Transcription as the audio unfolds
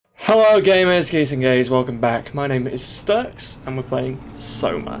Hello gamers, geeks and gays, welcome back. My name is Sturks and we're playing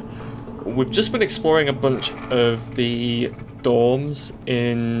SOMA. We've just been exploring a bunch of the dorms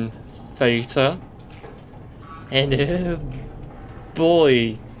in Theta. And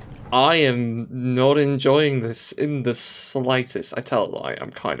boy, I am not enjoying this in the slightest. I tell a lie,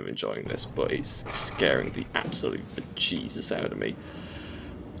 I'm kind of enjoying this, but it's scaring the absolute bejesus out of me.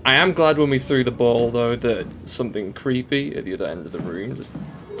 I am glad when we threw the ball, though, that something creepy at the other end of the room just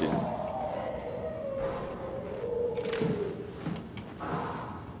didn't.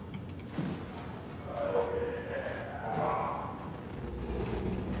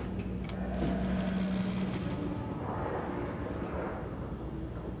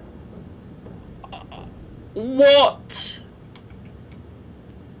 What?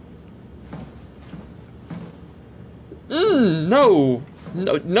 No.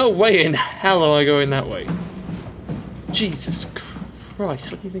 No way in hell am I going that way. Jesus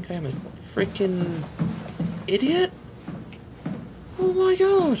Christ, what do you think I am, a freaking idiot? Oh my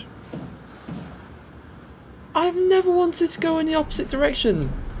god. I've never wanted to go in the opposite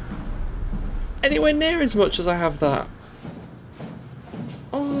direction. Anywhere near as much as I have that.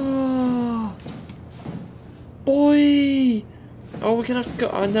 Oh. Boy. Oh, we're gonna have to go.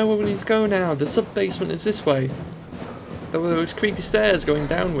 I know where we need to go now. The sub-basement is this way. There were those creepy stairs going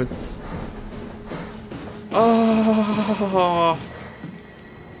downwards. Oh.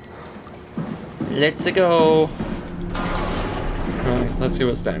 Let's go. Right, let's see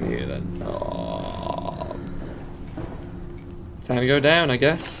what's down here then. Oh. It's time to go down, I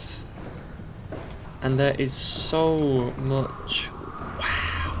guess. And there is so much.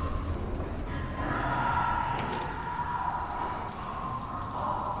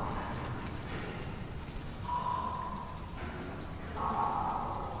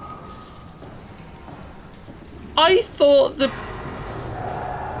 I thought the...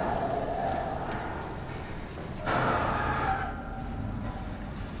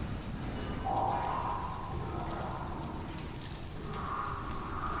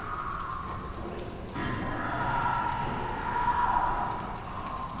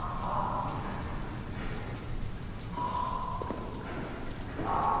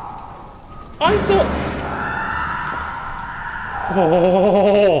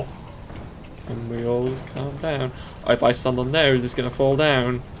 Oh! Can we all just calm down? If I stand on there, is this going to fall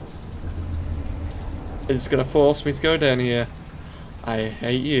down? Is this going to force me to go down here? I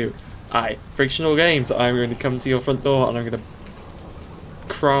hate you. Frictional games, I'm going to come to your front door and I'm going to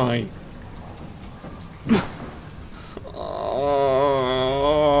cry.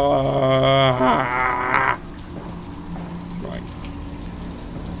 Right.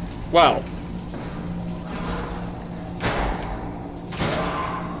 Well.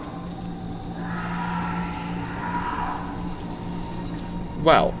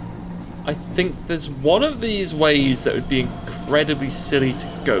 Well, I think there's one of these ways that would be incredibly silly to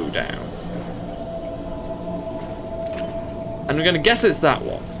go down. And I'm going to guess it's that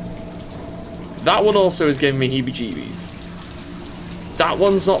one. That one also is giving me heebie-jeebies. That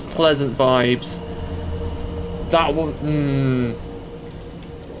one's not pleasant vibes. That one,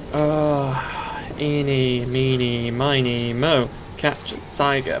 eeny, meeny, miny, mo. Catch a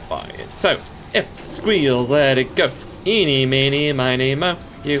tiger by its toe. If it squeals, let it go. Eeny, meeny, miny, mo.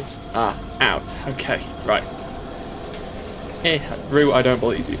 You are out. Okay, right. Roo, I don't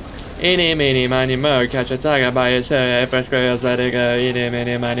believe you. Eeny, meeny, miny, mo. Catch a tiger by its hair. If it squeals, let it go. Eeny,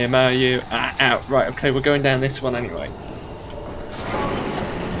 meeny, miny, mo. You are out. Right, okay, we're going down this one anyway.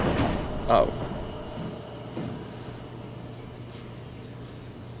 Oh.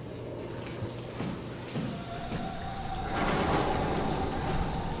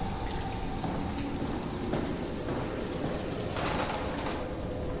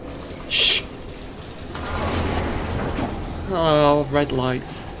 Shh. Oh, red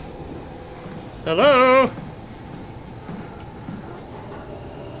light. Hello?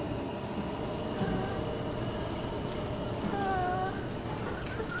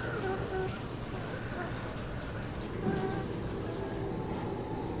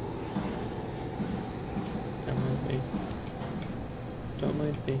 Don't mind me. Don't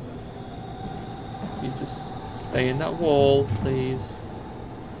mind me. You just stay in that wall, please.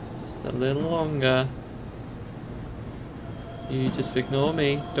 Just a little longer. You just ignore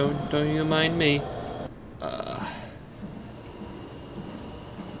me. Don't you mind me. I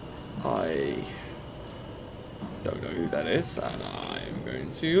don't know who that is, and I'm going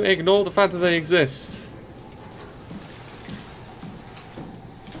to ignore the fact that they exist.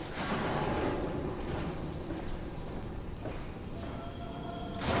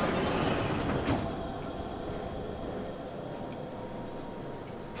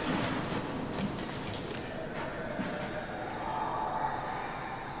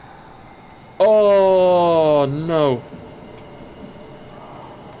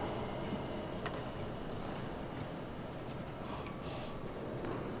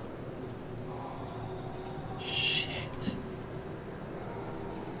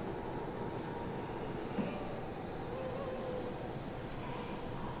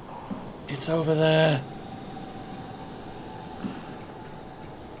 It's over there.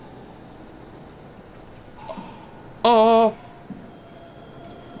 Oh.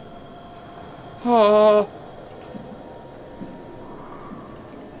 Oh.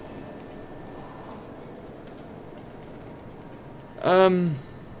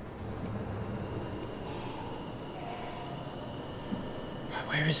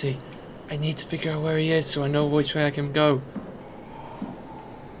 Where is he? I need to figure out where he is so I know which way I can go.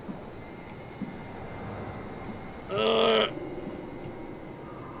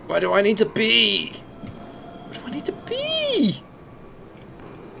 Where do I need to be? Where do I need to be?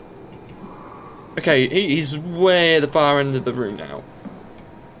 Okay, he's way at the far end of the room now.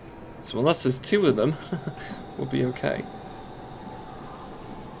 So unless there's two of them, we'll be okay.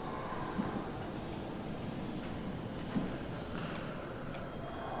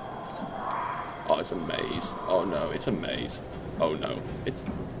 Oh, it's a maze. Oh no, it's a maze. Oh no, it's...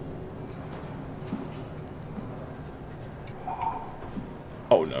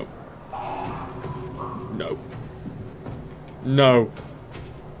 Oh no. No. No.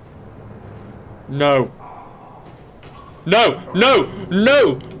 No. No! No!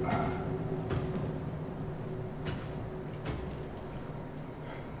 No!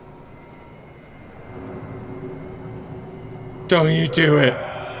 Don't you do it.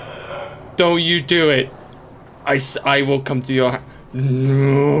 Don't you do it. I will come to your...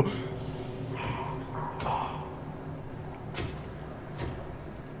 No.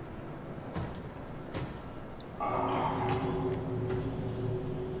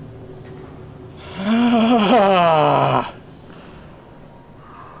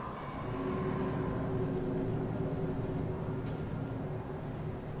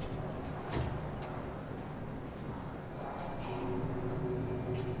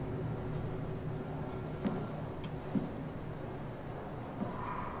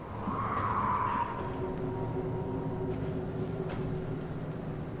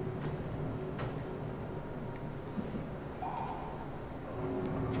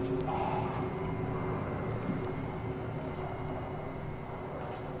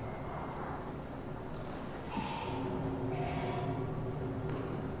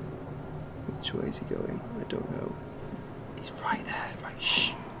 Which way is he going? I don't know. He's right there. Right.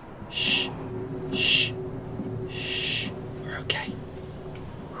 Shh. Shh. Shh. Shh. We're okay.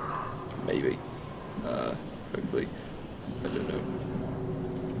 Maybe. Hopefully. I don't know.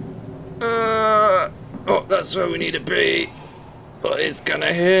 Oh, that's where we need to be. But it's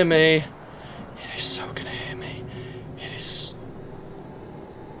gonna hear me. It is so gonna hear me. It is.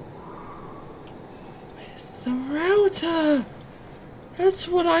 It's the router. That's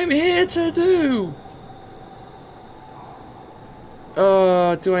what I'm here to do.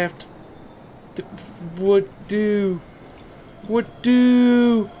 Do I have to what do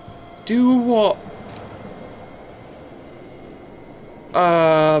what?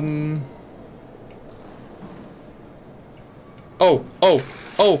 Oh.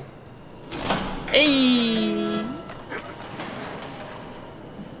 Hey.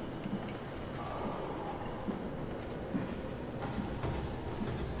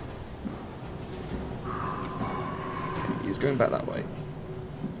 He's going back that way.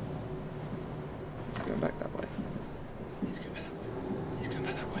 He's going back that way. He's going back that way. He's going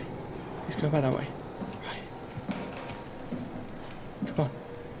back that way. He's going back that way. Right. Come on.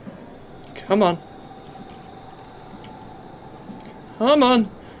 Come on. Come on.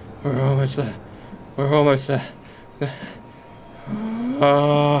 We're almost there. We're almost there.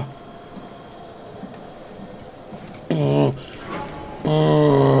 Oh,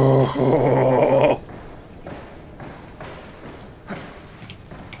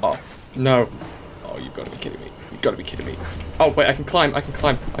 no. Oh, you've got to be kidding me. You've got to be kidding me. Oh, wait, I can climb. I can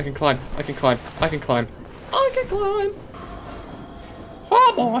climb. I can climb. I can climb. I can climb. I can climb.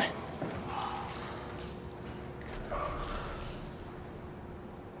 Oh, boy.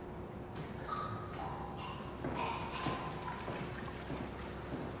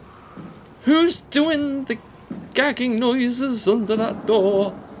 Who's doing the gagging noises under that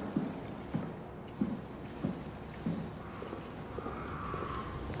door?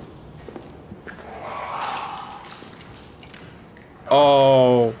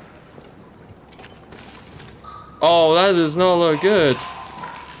 Oh. Oh, that does not look good.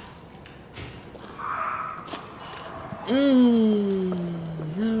 No,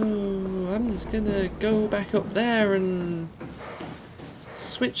 I'm just gonna go back up there and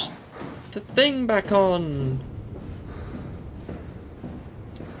switch the thing back on.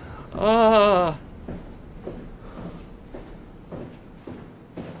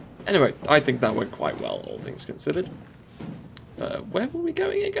 Anyway, I think that went quite well, all things considered. Where were we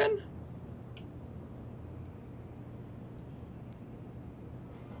going again?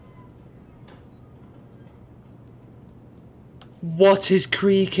 What is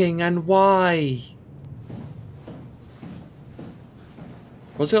creaking and why?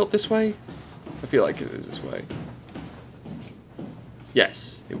 Was it up this way? I feel like it is this way.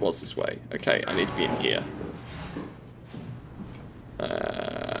 Yes, it was this way. Okay, I need to be in here.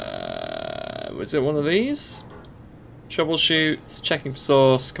 Was it one of these? Troubleshoots, checking for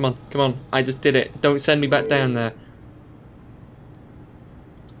source. Come on, come on. I just did it. Don't send me back down there.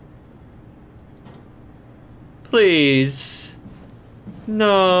 Please.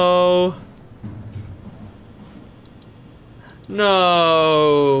 No.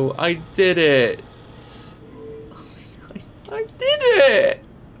 No. I did it. I did it.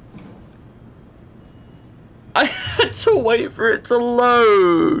 I had to wait for it to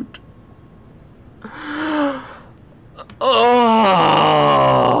load.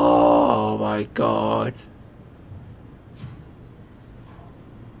 Oh my god.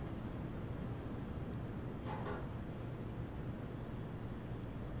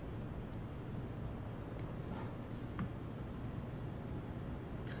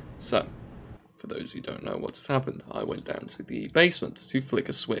 So, for those who don't know what has happened, I went down to the basement to flick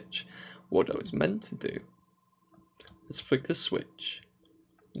a switch. What I was meant to do is flick the switch,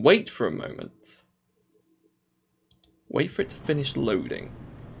 wait for a moment, wait for it to finish loading,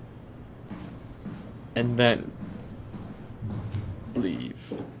 and then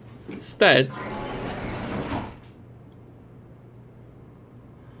leave. Instead,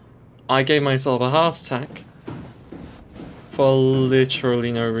 I gave myself a heart attack for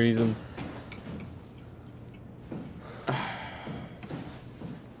literally no reason.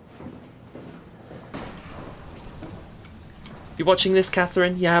 You watching this,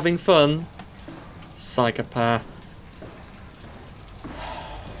 Catherine? You having fun? Psychopath.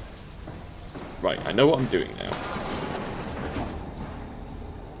 Right, I know what I'm doing now.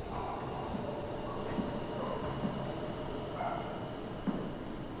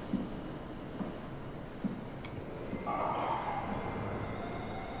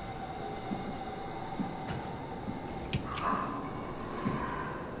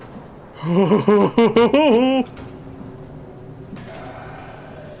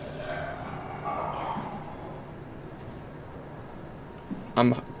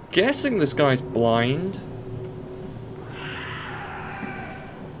 I'm guessing this guy's blind.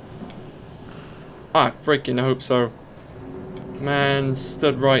 I freaking hope so. Man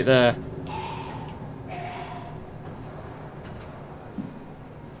stood right there.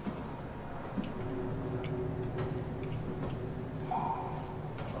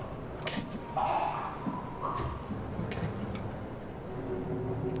 Okay.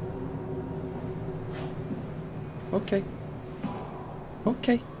 Okay.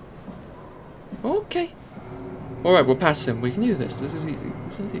 Okay. Okay. Alright, we'll pass him. We can do this. This is easy.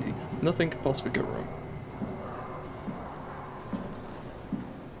 This is easy. Nothing could possibly go wrong.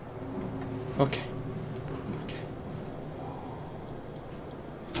 Okay. Okay.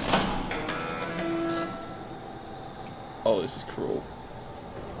 Oh, this is cruel.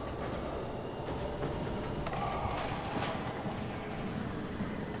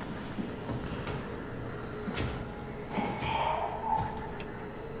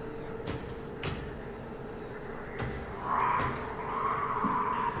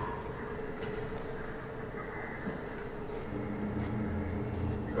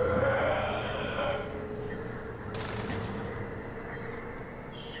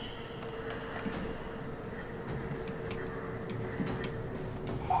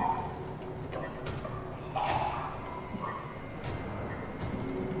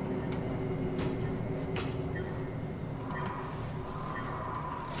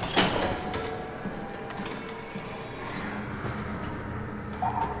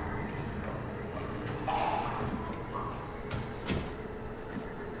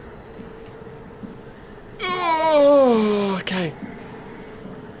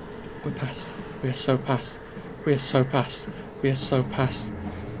 We're past. We are so past. We are so past. We are so past.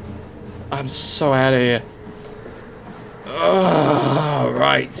 I'm so out of here. Oh,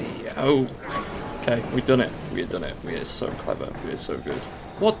 righty. Oh. Okay, we've done it. We have done it. We are so clever. We are so good.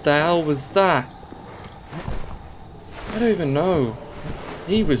 What the hell was that? I don't even know.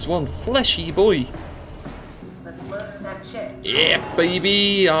 He was one fleshy boy. Let's load that chip. Yeah,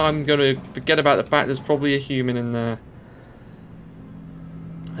 baby. I'm gonna forget about the fact there's probably a human in there.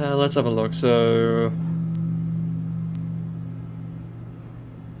 Let's have a look. So,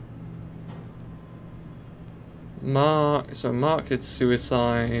 Mark did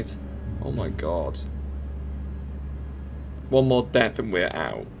suicide. Oh my god. One more death and we're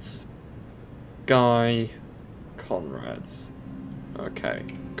out. Guy, Conrad's. Okay,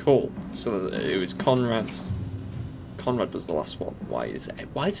 cool. So it was Conrad's Conrad was the last one. Why does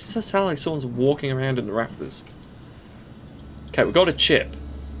it sound like someone's walking around in the rafters? Okay, we got a chip.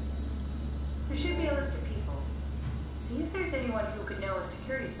 There should be a list of people. See if there's anyone who could know a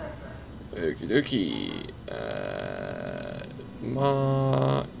security cipher. Okie dokie.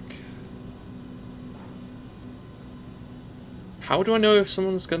 Mark. How do I know if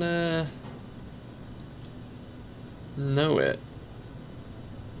someone's gonna know it?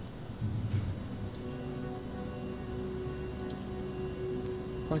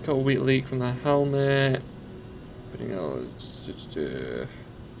 I got a weak leak from the helmet.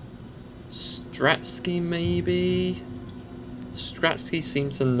 Stratsky maybe? Stratsky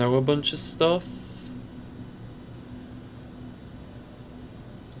seems to know a bunch of stuff.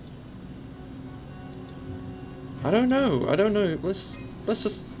 I don't know. Let's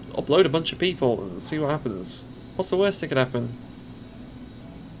just upload a bunch of people and see what happens. What's the worst that could happen?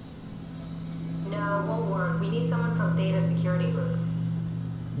 No, won't work. We need someone from Theta Security Group.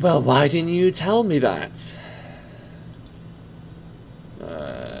 Well, why didn't you tell me that?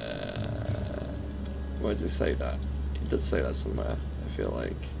 Where does it say that? It does say that somewhere, I feel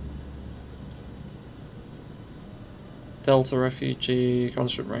like. Delta Refugee,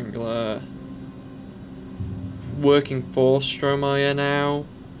 Conscript Wrangler. Working for Stromae now.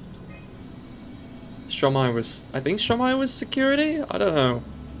 Stromae was... I think Stromae was security? I don't know.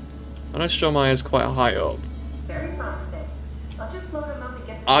 I know Stromae is quite high up. Very promising. I'll just load him up and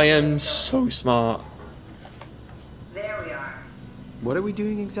get this. I am so smart. There we are. What are we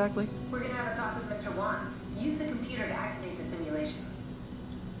doing exactly? We're gonna have a talk with Mr. Wan. Use the computer to activate the simulation.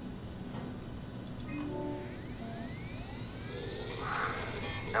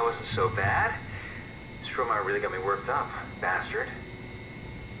 That wasn't so bad. Stromae really got me worked up, bastard.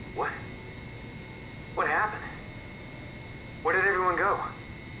 What? What happened? Where did everyone go?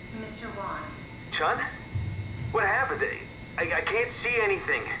 Mr. Wan. Chun? What happened? I can't see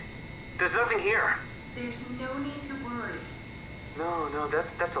anything. There's nothing here. There's no need to worry. No,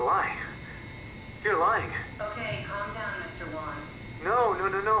 that's a lie. You're lying. Okay, calm down, Mr. Wan. No.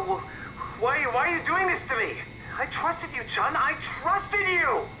 Well, why are you doing this to me? I trusted you, Chun. I trusted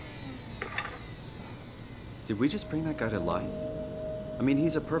you! Did we just bring that guy to life? I mean,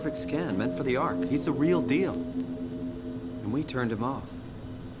 he's a perfect scan, meant for the Ark. He's the real deal. And we turned him off.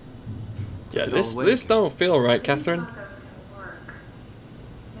 Yeah, this don't feel right, Catherine. That was gonna work.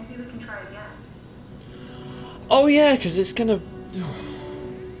 Maybe we can try again. Oh yeah, because it's gonna...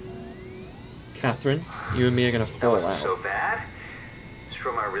 Catherine, you and me are gonna That fall wasn't out. so bad.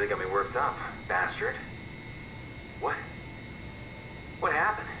 Stromae really got me worked up, bastard. What? What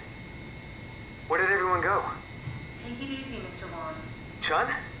happened? Where did everyone go? Take it easy, Mr. Wan. Chun?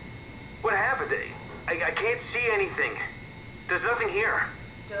 What happened? I can't see anything. There's nothing here.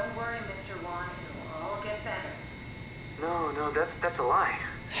 Don't worry, Mr. Wan. It'll all get better. No, that's a lie.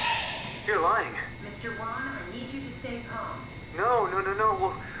 You're lying. Mr. Wan, I need you to stay calm. No.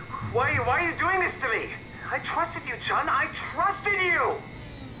 Well, why are you doing this to me? I trusted you, Chun. I trusted you!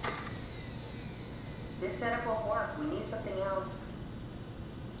 This setup won't work. We need something else.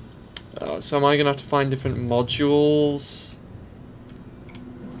 So am I gonna have to find different modules?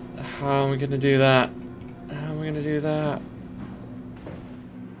 How am I gonna do that? How am I gonna do that?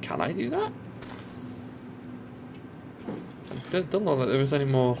 Can I do that? I don't know that there was any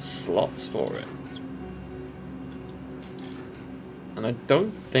more slots for it. And I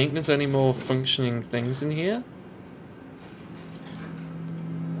don't think there's any more functioning things in here.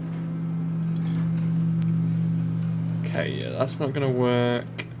 Okay, yeah, that's not gonna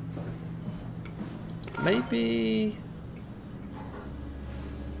work. Maybe...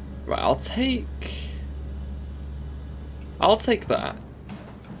 Right, I'll take that.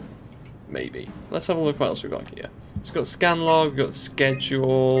 Maybe. Let's have a look what else we've got here. So we've got scan log, we've got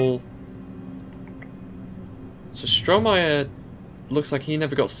schedule. So Stromae looks like he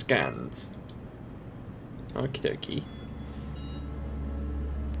never got scanned. Okie dokie.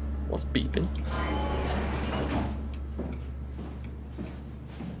 What's beeping?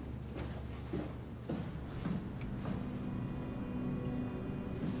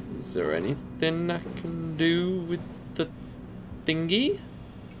 Is there anything I can do with the thingy?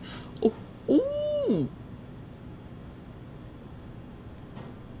 Oh, ooh!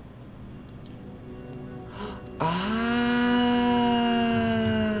 Ah!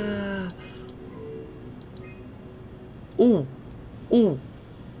 Ooh, ooh,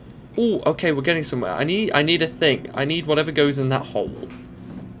 ooh! Okay, we're getting somewhere. I need a thing. I need whatever goes in that hole.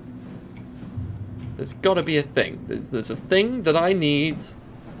 There's got to be a thing. There's a thing that I need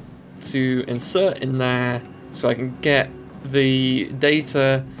to insert in there so I can get the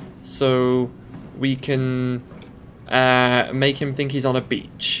data so we can make him think he's on a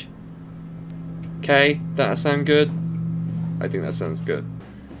beach. Okay, that sound good? I think that sounds good.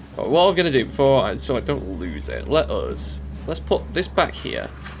 But what I'm gonna do so I don't lose it, let's put this back here.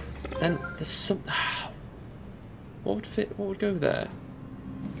 Then there's some. What would fit? What would go there?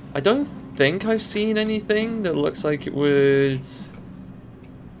 I don't think I've seen anything that looks like it would. It's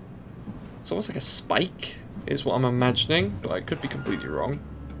almost like a spike, is what I'm imagining, but I could be completely wrong.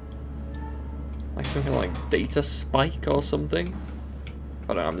 Like something like data spike or something. I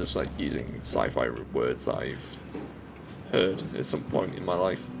don't know, I'm just like using sci-fi words that I've heard at some point in my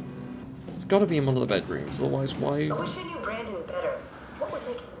life. It's got to be in one of the bedrooms, otherwise why? I wish I knew Brandon better. What would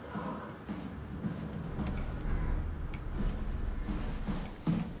make him talk?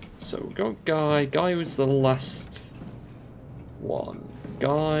 So we got Guy. Guy was the last one.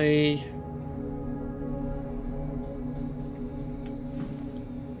 Guy.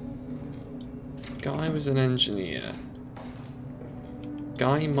 Guy was an engineer.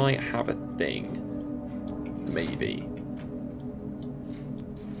 Guy might have a thing. Maybe.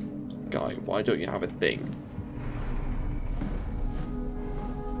 Guy, why don't you have a thing?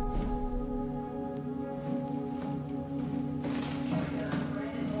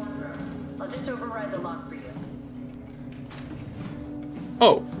 I'll just override the lock for you.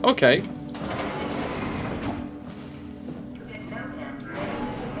 Oh, okay.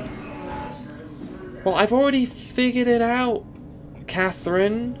 Well, I've already figured it out,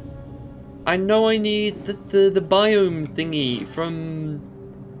 Catherine. I know I need the biome thingy from...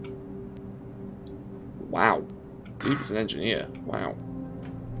 Wow. Dude was an engineer. Wow.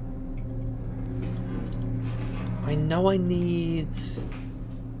 I know I need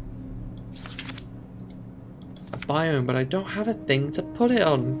a biome, but I don't have a thing to put it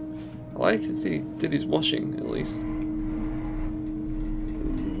on. I like it. He did his washing, at least.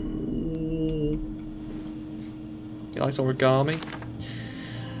 He likes origami.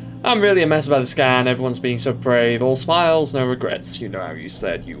 I'm really a mess about the scan. Everyone's being so brave. All smiles, no regrets. You know how you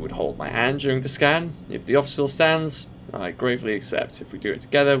said you would hold my hand during the scan. If the offer still stands, I gravely accept. If we do it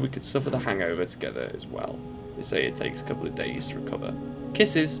together, we could suffer the hangover together as well. They say it takes a couple of days to recover.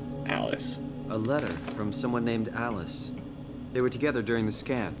 Kisses, Alice. A letter from someone named Alice. They were together during the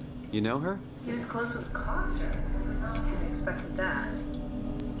scan. You know her? He was close with Coster. I don't think I expected that.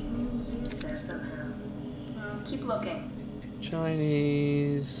 Can we use that somehow? Keep looking.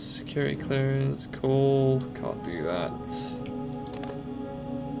 Chinese, security clearance, cool, can't do that.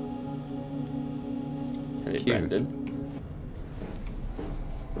 Hey, Brendan.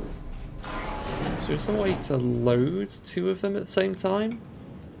 So there's some way to load two of them at the same time?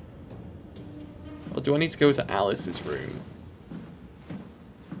 Or do I need to go to Alice's room?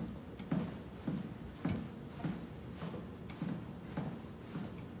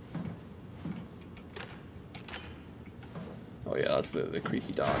 Oh yeah, that's the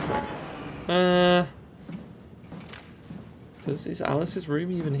creepy dark room. Is Alice's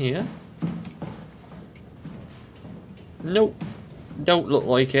room even here? Nope. Don't look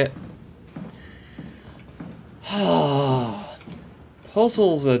like it.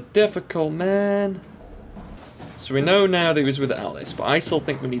 Puzzles are difficult, man. So we know now that he was with Alice, but I still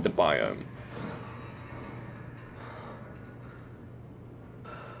think we need the biome.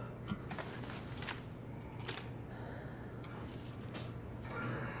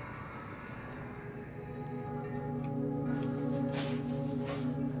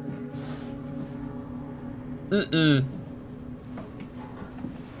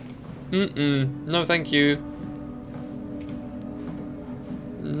 No, thank you.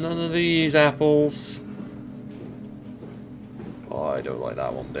 None of these apples. Oh, I don't like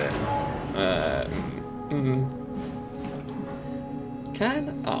that one bit.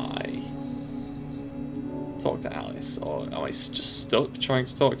 Can I talk to Alice, or am I just stuck trying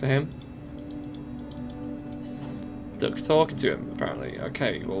to talk to him? Stuck talking to him, apparently.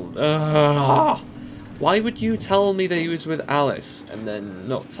 Okay, well, why would you tell me that he was with Alice and then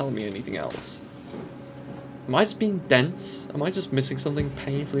not tell me anything else? Am I just being dense? Am I just missing something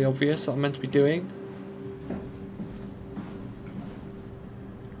painfully obvious that I'm meant to be doing?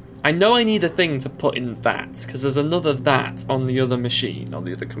 I know I need a thing to put in that, because there's another that on the other machine, on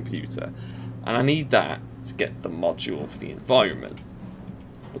the other computer. And I need that to get the module for the environment.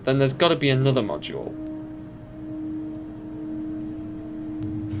 But then there's got to be another module.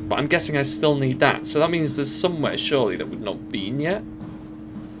 But I'm guessing I still need that, so that means there's somewhere surely that we've not been yet.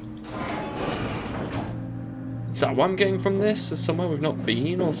 Is that what I'm getting from this? Is somewhere we've not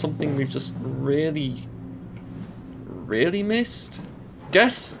been, or something we've just really missed?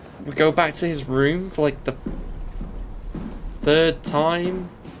 Guess we go back to his room for like the third time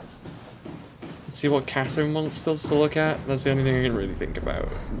See what Catherine wants us to look at. That's the only thing I can really think about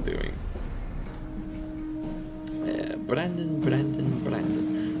doing. Yeah,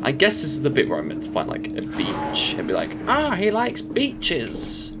 Brandon. I guess this is the bit where I'm meant to find like a beach and be like, ah, he likes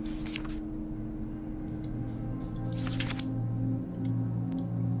beaches.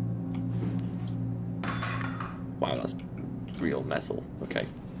 Wow, that's real metal. Okay.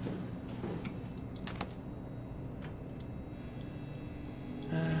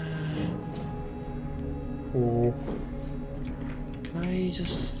 Oh. Can I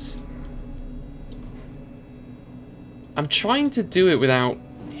just... I'm trying to do it without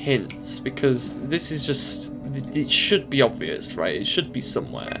hints, because this is just... It should be obvious, right? It should be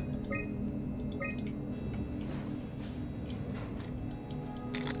somewhere.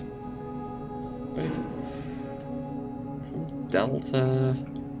 From Delta...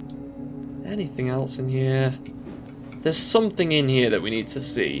 Anything else in here? There's something in here that we need to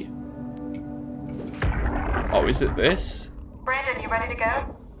see. Oh, is it this? Brandon, you ready to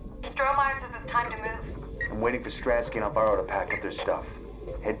go? Strohmeyer says it's time to move. I'm waiting for Stratsky and Alvaro to pack up their stuff.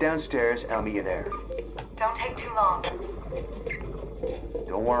 Head downstairs and I'll meet you there. Don't take too long.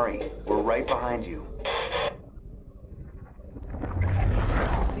 Don't worry, we're right behind you.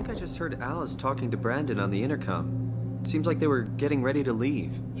 I think I just heard Alice talking to Brandon on the intercom. Seems like they were getting ready to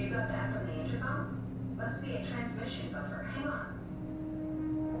leave. You got that from the intercom? Must be a transmission buffer. Hang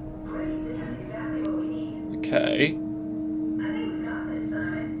on. Great, this is exactly what we need. Okay. I think we got this,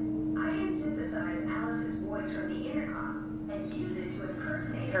 Simon. I can synthesize Alice's voice from the intercom and use it to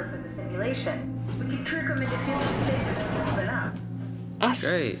impersonate her for the simulation. We can trick them into feeling safer than moving up.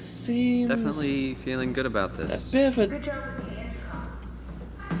 Great. Seems Definitely feeling good about this. a bit of a... Good job with the intercom.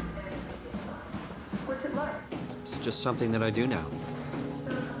 What's it like? It's just something that I do now.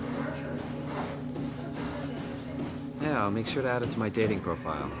 So it comes naturally. Yeah, I'll make sure to add it to my dating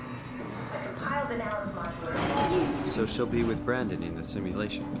profile. I compiled an Alice modular to use. So she'll be with Brandon in the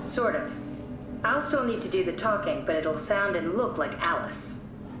simulation. Sort of. I'll still need to do the talking, but it'll sound and look like Alice.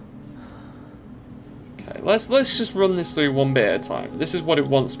 Okay, let's just run this through one bit at a time. This is what it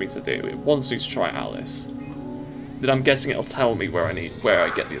wants me to do. It wants me to try Alice. Then I'm guessing it'll tell me where I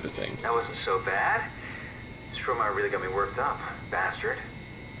get the other thing. That wasn't so bad. Strohmeyer really got me worked up, bastard.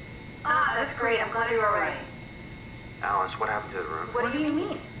 Ah, that's great. I'm glad you're alright. Alice, what happened to the room? What do you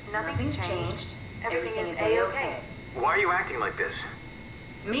mean? Nothing's changed. Everything is A-okay. Why are you acting like this?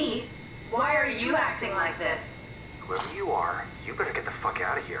 Me? Why are you acting like this? Whoever you are, you better get the fuck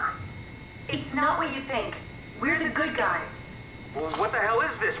out of here. It's not what you think. We're the good guys. Well, what the hell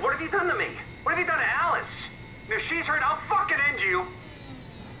is this? What have you done to me? What have you done to Alice? If she's hurt, I'll fucking end you.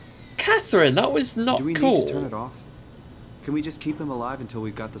 Catherine, that was not Do we cool. need to turn it off? Can we just keep him alive until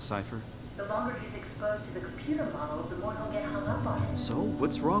we've got the cipher? The longer he's exposed to the computer model, the more he'll get hung up on it. So,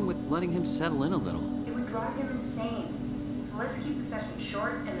 what's wrong with letting him settle in a little? It would drive him insane. So let's keep the session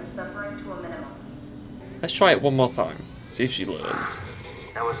short and the suffering to a minimum. Let's try it one more time. See if she learns.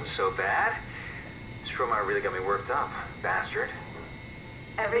 That wasn't so bad. Strohmeyer really got me worked up, bastard.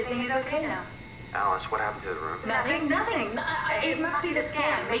 Everything is okay now. Alice, what happened to the room? Nothing. It must be the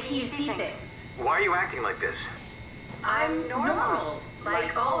scan, making you see things. Why are you acting like this? I'm normal,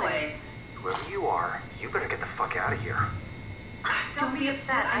 like always. Whoever you are, you better get the fuck out of here. Don't be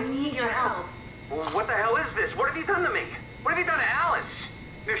upset. I need your help. Well, what the hell is this? What have you done to me? What have you done to Alice?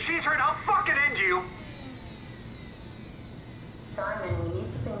 If she's hurt, I'll fucking end you. Simon, we need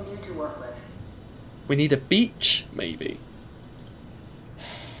something new to work with. We need a beach, maybe.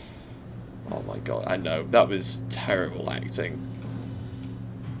 Oh my god, I know. That was terrible acting.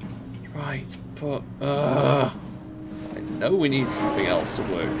 Right, but... I know we need something else to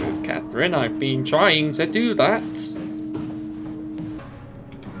work with, Catherine. I've been trying to do that.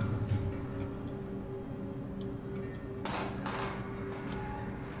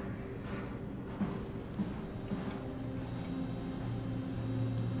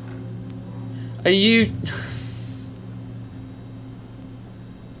 Are you...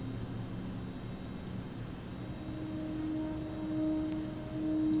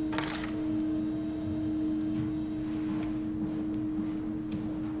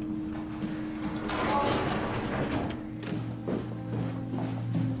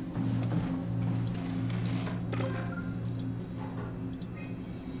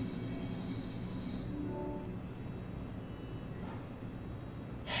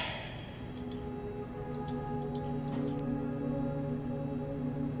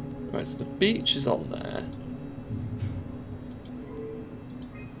 Right, so the beach is on there.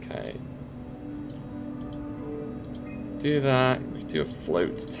 Okay. Do that. We do a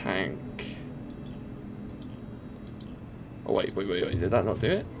float tank. Oh wait. Did that not do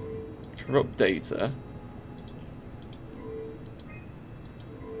it? Corrupt data.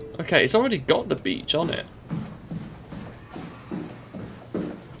 Okay, it's already got the beach on it.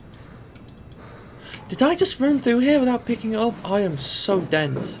 Did I just run through here without picking it up? I am so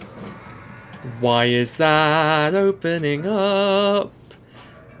dense. Why is that opening up?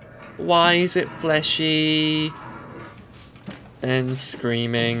 Why is it fleshy? And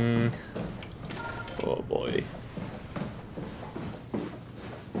screaming. Oh boy.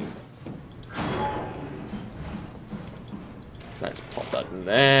 Let's pop that in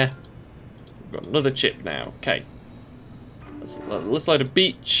there. We've got another chip now. Okay. Let's load a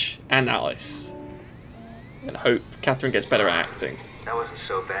beach and Alice. And hope Catherine gets better at acting. That wasn't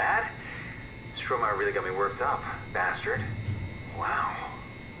so bad. Stromae really got me worked up, bastard. Wow.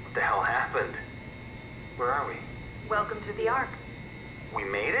 What the hell happened? Where are we? Welcome to the Ark. We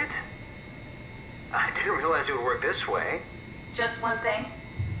made it? I didn't realize it would work this way. Just one thing.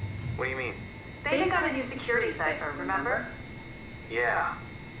 What do you mean? Theta got a new security cipher, remember? Yeah.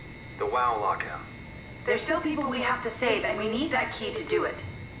 The WoW lockout. There's still people we have to save, and we need that key to do it.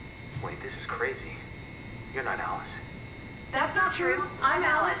 Wait, this is crazy. You're not Alice. That's not true. I'm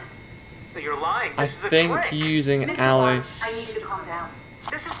Alice. No, you're lying. I This is a think trick. using Mr. Bond, Alice. I need you to calm down.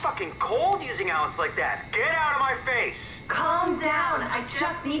 This is fucking cold using Alice like that. Get out of my face. Calm down. I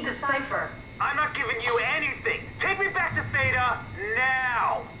just need the cipher. I'm not giving you anything. Take me back to Theta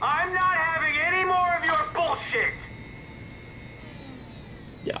now. I'm not having any more of your bullshit.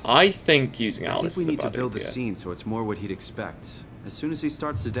 Yeah, I think using I Alice think we need is a to bad build the idea. scene so it's more what he'd expect. As soon as he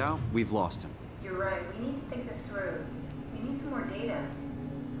starts to doubt, we've lost him. You're right. We need to think this through. We need some more data.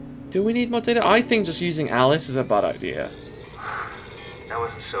 Do we need more data? I think just using Alice is a bad idea. That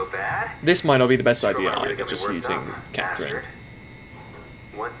wasn't so bad. This might not be the best Stromae idea really either, got me just worked using up, Catherine. bastard.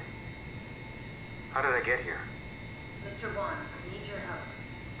 What? How did I get here? Mr. Bond, I need your help.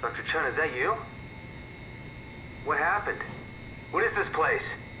 Dr. Chun, is that you? What happened? What is this place?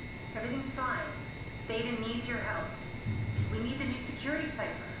 Everything's fine. Theta needs your help. We need the new security cipher.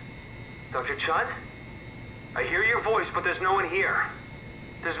 Dr. Chun? I hear your voice, but there's no one here.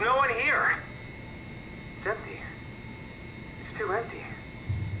 There's no one here. It's empty. It's too empty.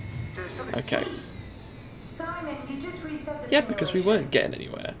 There's something... Okay. Simon, you just reset the Yeah, because we simulation. weren't getting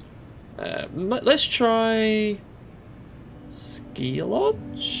anywhere. Let's try Ski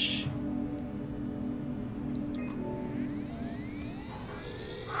Lodge.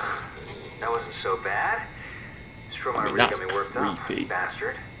 That wasn't so bad. Stromae I mean, really that's got me worked up, creepy.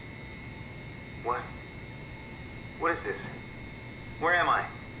 bastard. What? What is this? Where am I?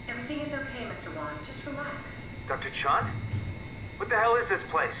 Everything is okay, Mr. Bond. Just relax. Dr. Chun? What the hell is this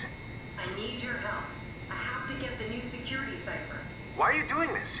place? I need your help. I have to get the new security cipher. Why are you doing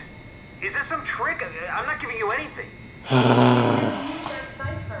this? Is this some trick? I'm not giving you anything. I need that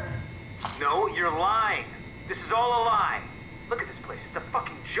cipher. No, you're lying. This is all a lie. Look at this place. It's a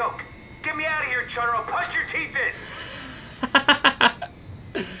fucking joke. Get me out of here, Chun, or I'll punch your teeth in.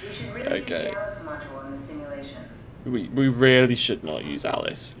 You should really Okay. use the Alice module in the simulation. We really should not use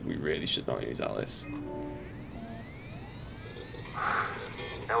Alice. We really should not use Alice.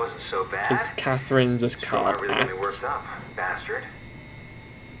 That wasn't so bad. Because Catherine just Stromae can't really got me worked act. up, bastard.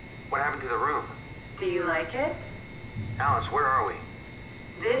 What happened to the room? Do you like it? Alice, where are we?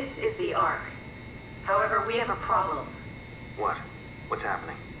 This is the Ark. However, we have a problem. What? What's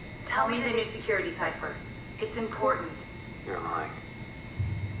happening? Tell me the new security cipher. It's important. You're lying.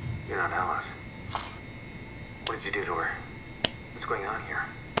 You're not Alice. What did you do to her? What's going on here?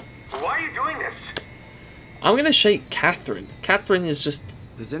 Why are you doing this? I'm gonna shake Catherine. Catherine is just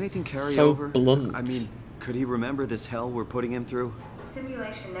Does anything carry so over? blunt. I mean, could he remember this hell we're putting him through? The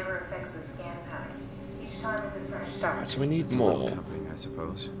simulation never affects the scan pack. Each time is a fresh start. So we need It's a little more. comforting, I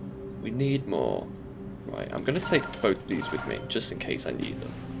suppose. We need more. Right, I'm gonna take both of these with me, just in case I need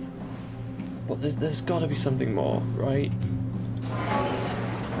them. But there's gotta be something more, right?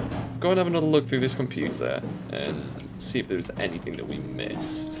 Go and have another look through this computer and see if there's anything that we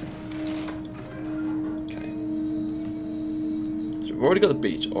missed. Okay. So we've already got the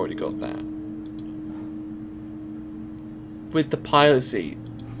beach, already got that. With the pilot seat.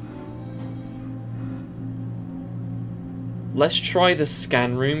 Let's try the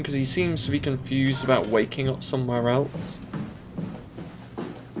scan room, because he seems to be confused about waking up somewhere else.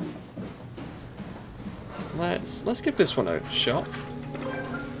 Let's give this one a shot.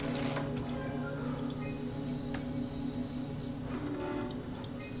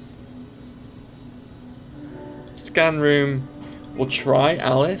 Scan room. We'll try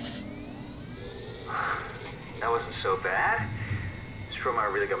Alice. That wasn't so bad.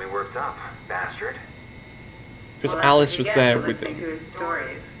 Stromae really got me worked up, bastard. Because Well, that's Alice what you was get there for with listening him. to his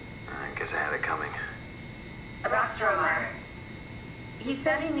stories. I Guess I had it coming. About Strohmeyer. He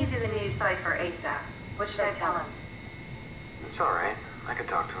said he needed a new cypher ASAP. What should I tell him? It's alright. I can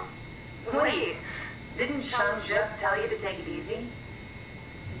talk to him. Wait, didn't Chung just tell you to take it easy?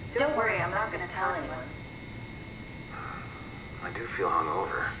 Don't worry, I'm not gonna tell anyone. I do feel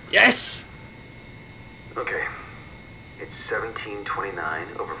hungover. Yes! Okay. It's 1729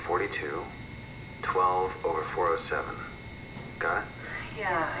 over 42, 12 over 407. Got it?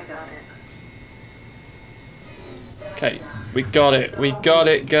 Yeah, I got it. Okay, we got it. We got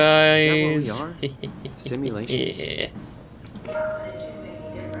it, guys. Is that what we are? Simulations? Yeah.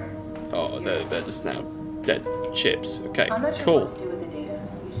 Oh, they're just now dead chips. Okay, I'm not sure cool. what to do with the data.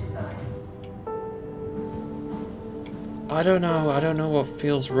 You decide. I don't know. I don't know what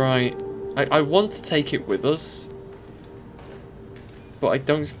feels right. I want to take it with us, but I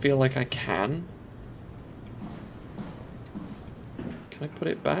don't feel like I can. Can I put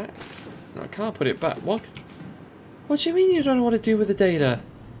it back? No, I can't put it back. What? What do you mean you don't know what to do with the data?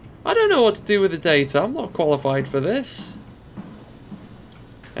 I don't know what to do with the data. I'm not qualified for this.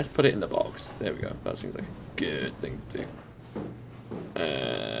 Let's put it in the box. There we go. That seems like a good thing to do.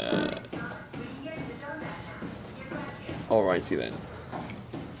 Alrighty then.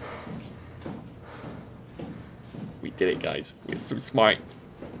 We did it, guys. We're so smart.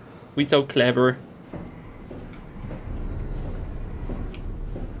 We're so clever.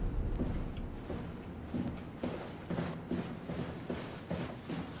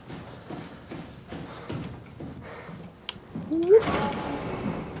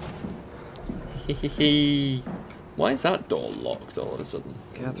 Why is that door locked all of a sudden?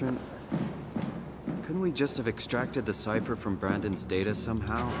 Catherine, couldn't we just have extracted the cipher from Brandon's data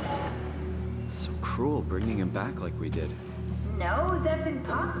somehow? It's so cruel bringing him back like we did. No, that's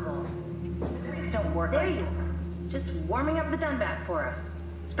impossible. The theories don't work. There you go. Just warming up the Dunbat for us.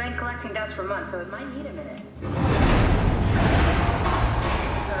 It's been collecting dust for months, so it might need a minute.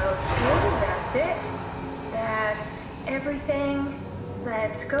 Okay, that's it. That's everything.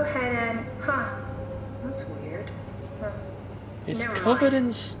 Let's go ahead and... Huh. That's weird. Huh. It's Never covered mind.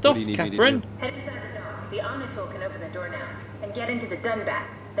 in stuff, What do you need me to Catherine. do? Head inside the dome. The Omnitool can open the door now. And get into the Dunbat.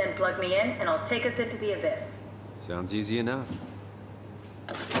 Then plug me in, and I'll take us into the Abyss. Sounds easy enough.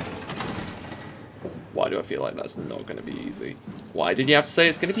 Why do I feel like that's not going to be easy? Why did you have to say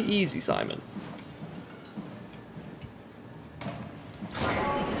it's going to be easy, Simon?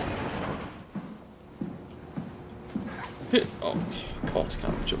 Oh, of course I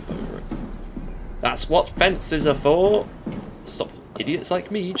can't jump over it. That's what fences are for. Stop idiots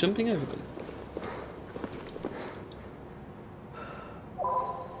like me jumping over them.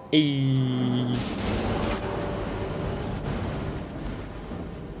 Eee.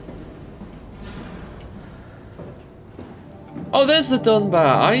 Oh, there's the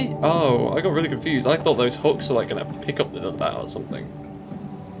Dunbat. I got really confused. I thought those hooks were like gonna pick up the Dunbat or something.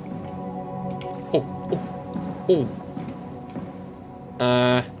 Oh.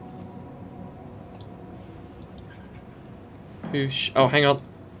 Whoosh. Oh, hang on.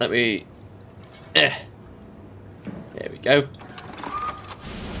 Let me. There we go.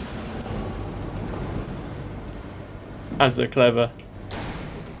 I'm so clever.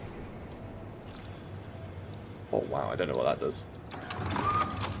 Oh wow, I don't know what that does.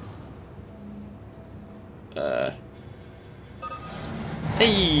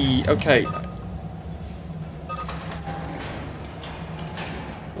 Hey, okay.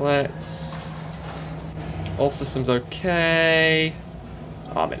 Let's... All systems okay.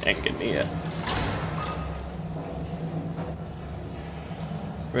 I'm an engineer.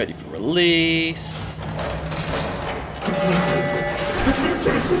 Ready for release.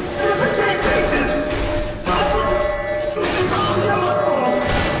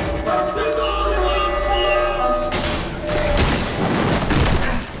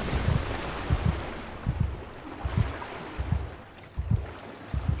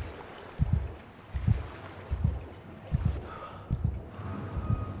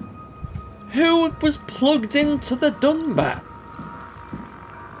 Who was plugged into the Dunbat?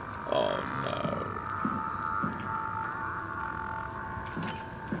 Oh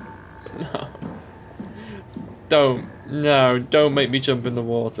no. No. Don't make me jump in the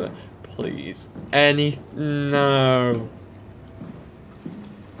water. Please. No.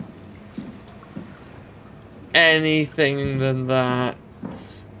 Anything than that.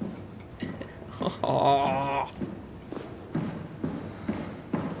 Oh.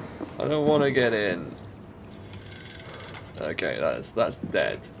 I don't want to get in. Okay, that's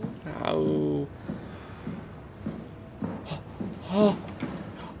dead. Ow.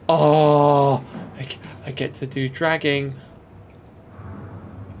 Oh, I get to do dragging.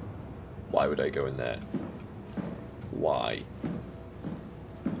 Why would I go in there? Why?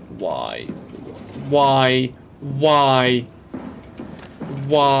 Why? Why? Why?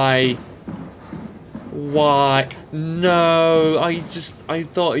 Why? Why? No, I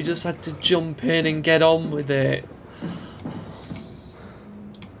thought I just had to jump in and get on with it.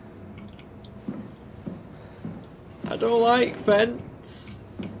 I don't like vents.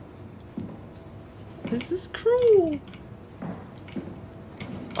 This is cruel.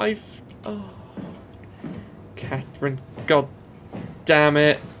 Oh. Catherine, god damn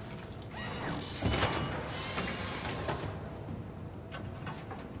it.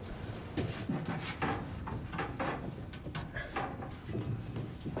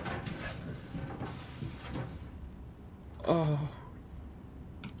 Oh.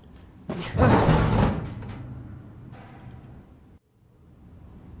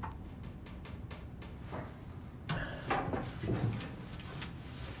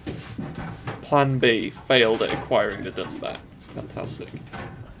 Plan B, failed at acquiring the Dunbat. Fantastic.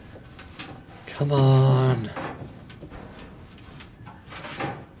 Come on.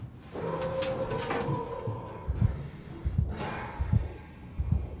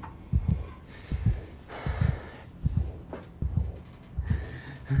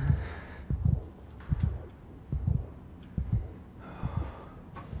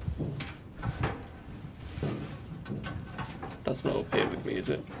 That's not up here with me, is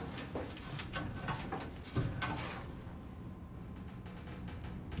it?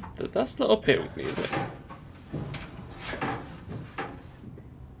 That's not up here with me, is it?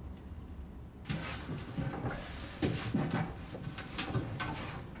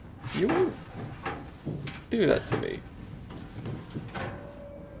 You won't do that to me.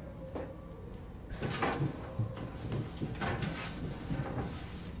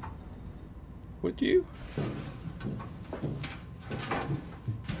 Would you?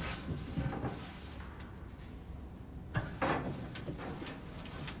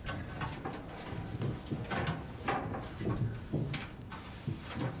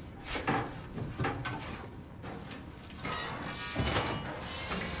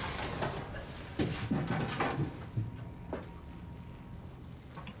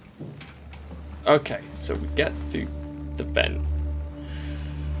 Okay, so we get through the vent.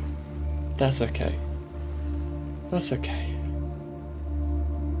 That's okay. That's okay.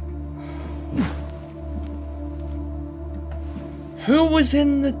 Who was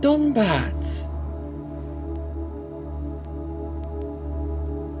in the Dunbat?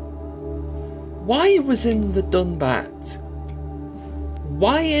 Why was in the Dunbat?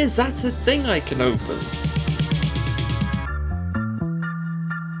 Why is that a thing I can open?